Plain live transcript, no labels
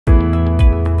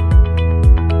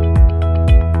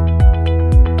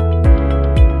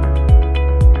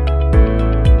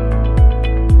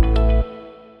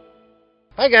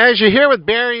Hi guys, you're here with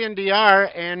Barry and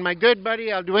DR, and my good buddy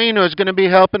Alduino is going to be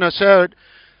helping us out.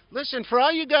 Listen, for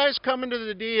all you guys coming to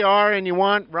the DR and you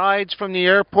want rides from the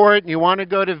airport and you want to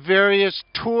go to various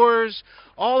tours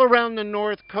all around the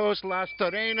north coast, Las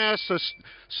Terrenas,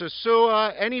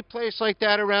 Sosua, any place like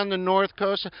that around the north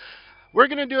coast, we're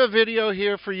going to do a video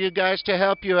here for you guys to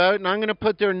help you out, and I'm going to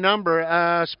put their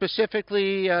number,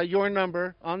 specifically your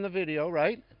number, on the video,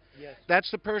 right? Yes. That's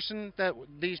the person that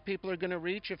these people are going to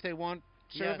reach if they want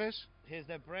service? Yes. He's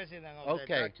the president of the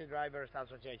Taxi Drivers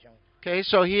Association. Okay,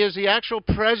 so he is the actual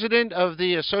president of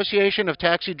the Association of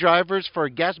Taxi Drivers for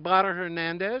Gaspar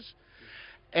Hernandez.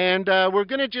 And we're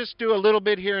going to just do a little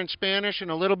bit here in Spanish and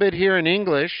a little bit here in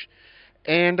English.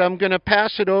 And I'm going to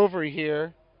pass it over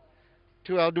here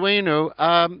to Alduino.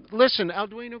 Listen,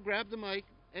 Alduino, grab the mic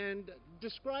and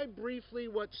describe briefly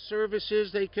what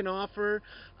services they can offer,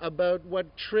 about what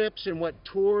trips and what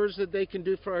tours that they can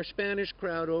do for our Spanish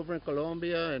crowd over in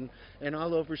Colombia and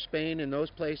all over Spain and those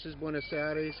places, Buenos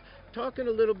Aires. Talking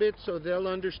a little bit so they'll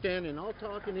understand, and I'll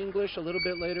talk in English a little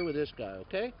bit later with this guy,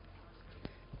 okay?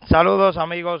 Saludos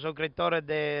amigos suscriptores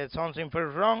de Something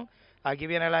Feels Wrong. Aquí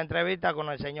viene la entrevista con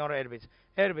el señor Elvis.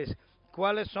 Elvis,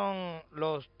 ¿cuáles son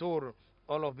los tours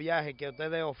o los viajes que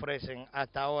ustedes ofrecen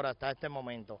hasta ahora, hasta este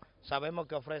momento? Sabemos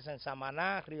que ofrecen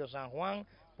Samaná, Río San Juan,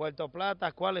 Puerto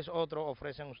Plata. ¿Cuáles otros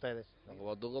ofrecen ustedes?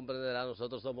 Como tú comprenderás,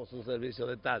 nosotros somos un servicio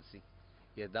de taxi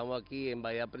y estamos aquí en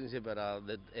Bahía Príncipe para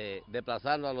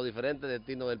desplazarnos a los diferentes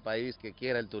destinos del país que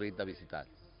quiera el turista visitar.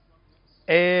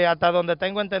 Hasta donde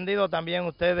tengo entendido, también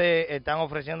ustedes están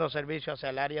ofreciendo servicios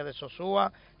hacia el área de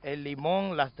Sosúa, El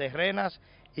Limón, Las Terrenas,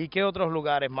 ¿y qué otros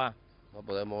lugares más? No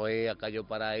podemos ir a Cayo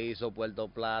Paraíso, Puerto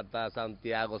Plata,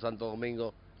 Santiago, Santo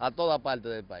Domingo, a toda parte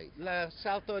del país. El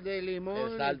Salto de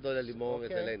Limón. El Salto de Limón, okay,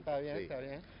 excelente. Está bien, sí. Está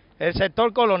bien. El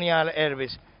sector colonial,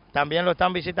 Elvis, ¿también lo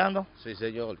están visitando? Sí,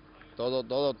 señor.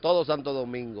 Todo Santo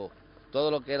Domingo, todo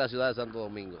lo que es la ciudad de Santo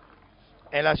Domingo.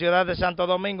 En la ciudad de Santo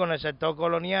Domingo, en el sector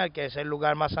colonial, que es el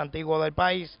lugar más antiguo del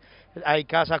país, hay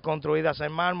casas construidas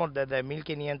en mármol desde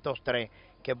 1503,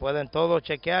 que pueden todos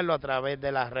chequearlo a través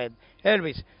de la red.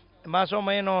 Elvis, más o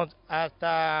menos,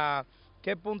 ¿hasta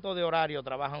qué punto de horario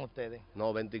trabajan ustedes?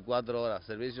 No, 24 horas,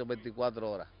 servicio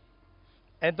 24 horas.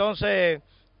 Entonces,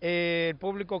 el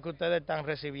público que ustedes están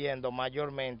recibiendo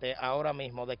mayormente ahora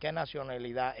mismo, ¿de qué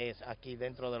nacionalidad es aquí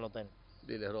dentro del hotel?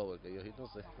 Dile, Robert, que yo no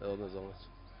sé de dónde son esos.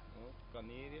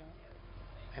 Canadian.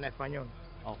 En español.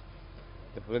 Oh.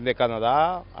 Después de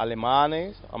Canadá,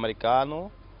 alemanes,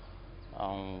 americanos.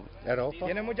 Europa.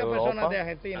 Tiene muchas Europa. Personas de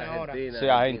Argentina ahora. Sí,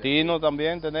 argentinos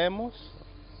también tenemos.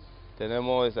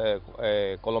 Tenemos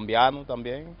colombianos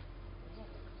también.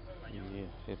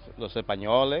 Y los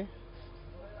españoles.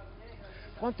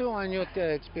 ¿Cuántos años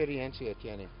de experiencia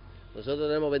tiene? Nosotros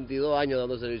tenemos 22 años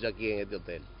dando servicio aquí en este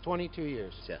hotel. 22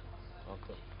 years. Sí.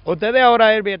 Okay. Ustedes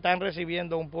ahora, Elvis, están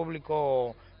recibiendo un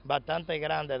público bastante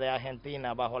grande de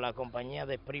Argentina bajo la compañía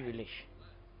de Privilege.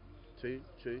 Sí,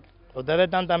 sí. Ustedes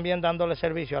están también dándole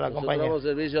servicio a la Nosotros compañía. damos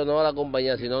servicio no a la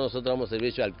compañía, sino nosotros damos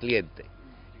servicio al cliente.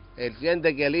 El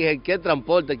cliente que elige qué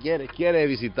transporte quiere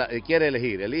visitar, quiere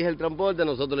elegir. Elige el transporte,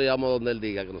 nosotros lo llevamos donde él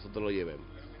diga que nosotros lo llevemos.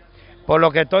 Por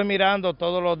lo que estoy mirando,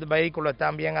 todos los vehículos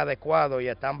están bien adecuados y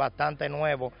están bastante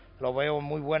nuevos. Lo veo en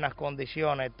muy buenas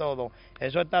condiciones, todo.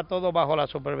 Eso está todo bajo la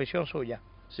supervisión suya.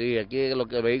 Sí, aquí los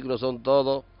vehículos son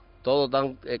todos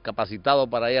están capacitados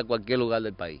para ir a cualquier lugar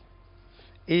del país.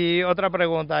 Y otra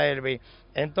pregunta, Elvis.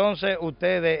 Entonces,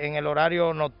 ustedes en el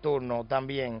horario nocturno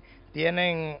también,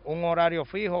 ¿tienen un horario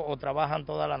fijo o trabajan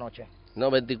toda la noche? No,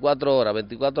 24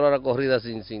 horas corridas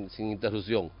sin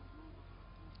interrupción.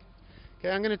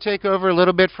 Okay, I'm going to take over a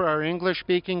little bit for our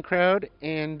English-speaking crowd,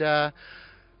 and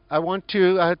I want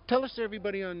to tell us,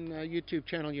 everybody on YouTube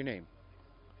channel, your name.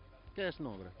 ¿Qué es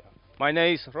nombre? My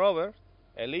name is Robert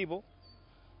Elivo.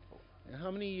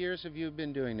 How many years have you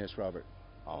been doing this, Robert?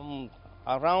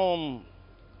 Around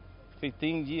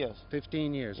 15 years.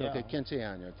 15 years. Yeah. Okay, 15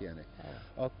 años tiene.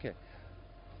 Okay.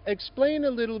 Explain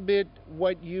a little bit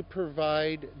what you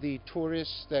provide the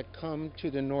tourists that come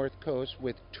to the North Coast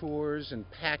with tours and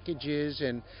packages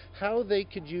and how they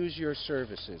could use your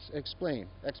services.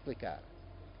 Explicar.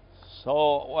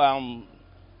 So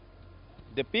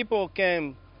the people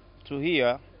came to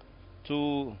here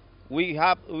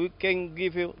we can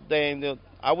give you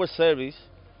our service,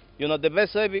 the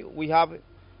best service we have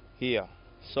here.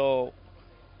 So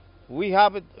you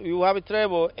have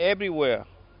travel everywhere.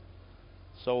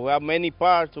 So we have many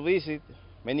parts to visit,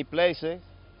 many places.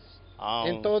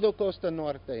 En todo Costa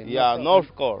Norte. Yeah,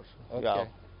 North Coast. Okay. Yeah.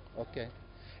 Okay.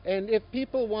 And if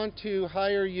people want to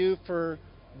hire you for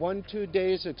 1-2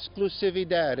 days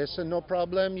exclusividad. Eso no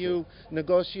problem. You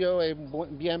negocio a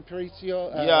bien precio,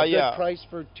 a good price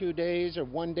for 2 days or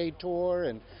 1-day tour,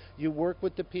 and you work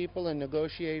with the people and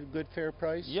negotiate a good fair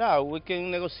price. Yeah, we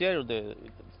can negotiate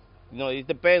it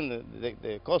depends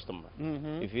the customer.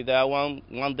 If they want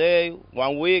 1 day,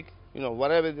 1 week,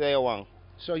 whatever they want.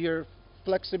 So you're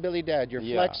flexibilidad. You're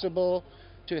flexible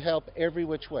to help every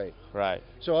which way. Right.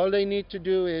 So all they need to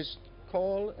do is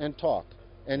call and talk,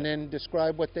 and then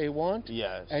describe what they want.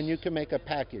 Yes. And you can make a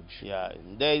package. Yeah.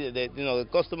 The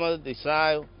customer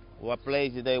decide what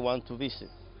place they want to visit.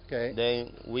 Okay.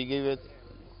 Then we give it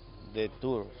the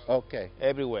tour. Okay.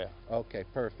 Everywhere. Okay.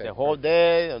 Perfect. The whole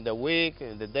day, the week,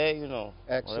 the day,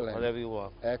 Excellent. whatever you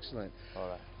want. Excellent. All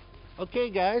right.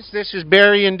 Okay, guys, this is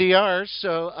Barry in DR.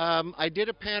 So I did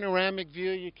a panoramic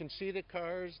view. You can see the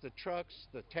cars, the trucks,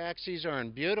 the taxis are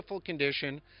in beautiful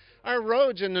condition. Our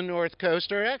roads in the North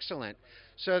Coast are excellent.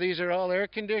 So these are all air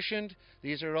conditioned.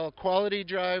 These are all quality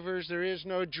drivers. There is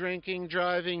no drinking,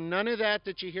 driving, none of that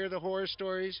you hear the horror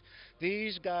stories.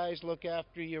 These guys look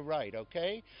after you right,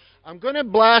 okay? I'm going to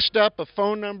blast up a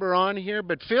phone number on here,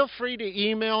 but feel free to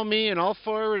email me and I'll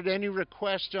forward any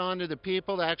requests on to the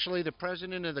people, actually the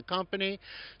president of the company.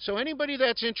 So anybody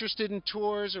that's interested in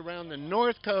tours around the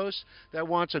North Coast that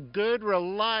wants a good,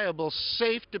 reliable,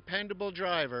 safe, dependable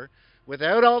driver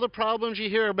without all the problems you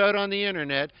hear about on the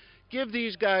internet, give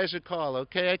these guys a call,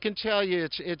 okay? I can tell you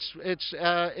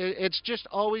it's just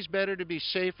always better to be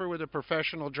safer with a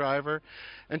professional driver.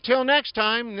 Until next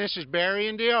time, this is Barry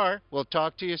in DR. We'll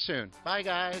talk to you soon. Bye,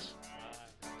 guys.